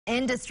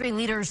Industry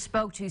leaders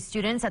spoke to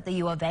students at the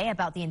U of A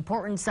about the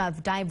importance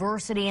of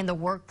diversity in the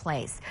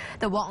workplace.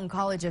 The Walton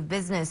College of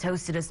Business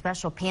hosted a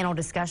special panel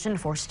discussion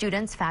for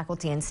students,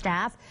 faculty, and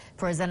staff.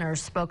 Presenters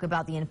spoke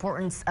about the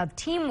importance of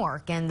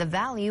teamwork and the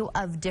value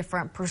of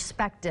different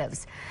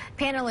perspectives.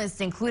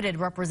 Panelists included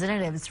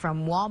representatives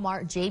from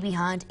Walmart, J.B.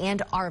 Hunt,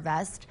 and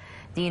Arvest.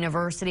 The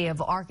University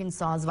of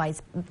Arkansas's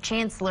Vice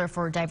Chancellor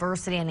for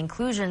Diversity and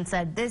Inclusion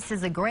said this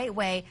is a great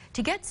way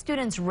to get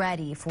students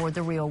ready for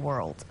the real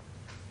world.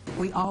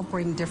 We all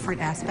bring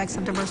different aspects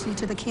of diversity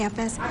to the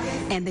campus,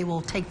 and they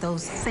will take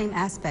those same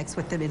aspects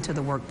with them into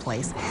the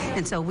workplace.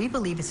 And so we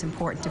believe it's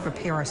important to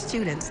prepare our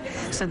students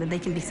so that they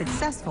can be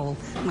successful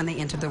when they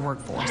enter the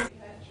workforce.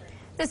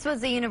 This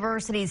was the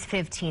university's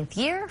 15th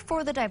year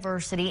for the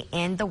Diversity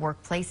in the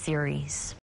Workplace series.